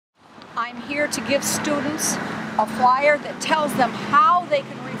I'm here to give students a flyer that tells them how they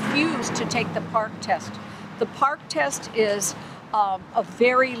can refuse to take the PARCC test. The PARCC test is a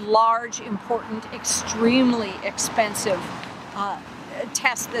very large, important, extremely expensive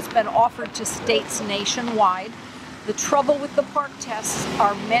test that's been offered to states nationwide. The trouble with the PARCC tests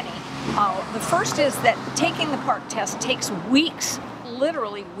are many. The first is that taking the PARCC test takes weeks,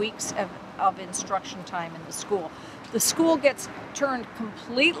 literally weeks of instruction time in the school. The school gets turned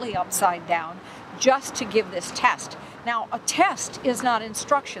completely upside down just to give this test. Now, a test is not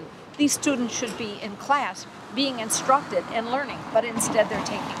instruction. These students should be in class being instructed and learning, but instead they're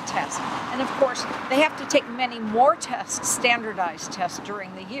taking tests. And of course, they have to take many more tests, standardized tests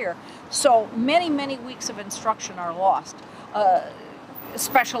during the year. So many, many weeks of instruction are lost.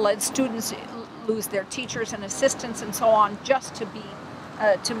 Special ed students lose their teachers and assistants and so on just to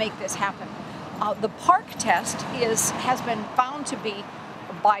make this happen. The PARCC test has been found to be,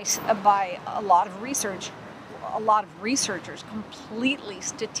 by a lot of researchers, completely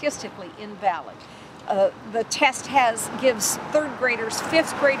statistically invalid. The test gives third graders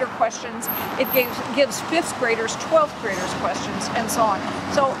 5th grader questions, it gives 5th graders 12th graders questions, and so on.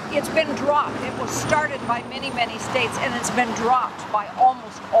 So it's been dropped. It was started by many, many states, and it's been dropped by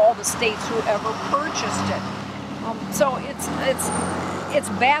almost all the states who ever purchased it. So it's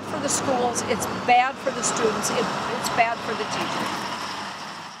bad for the schools, it's bad for the students, it's bad for the teachers.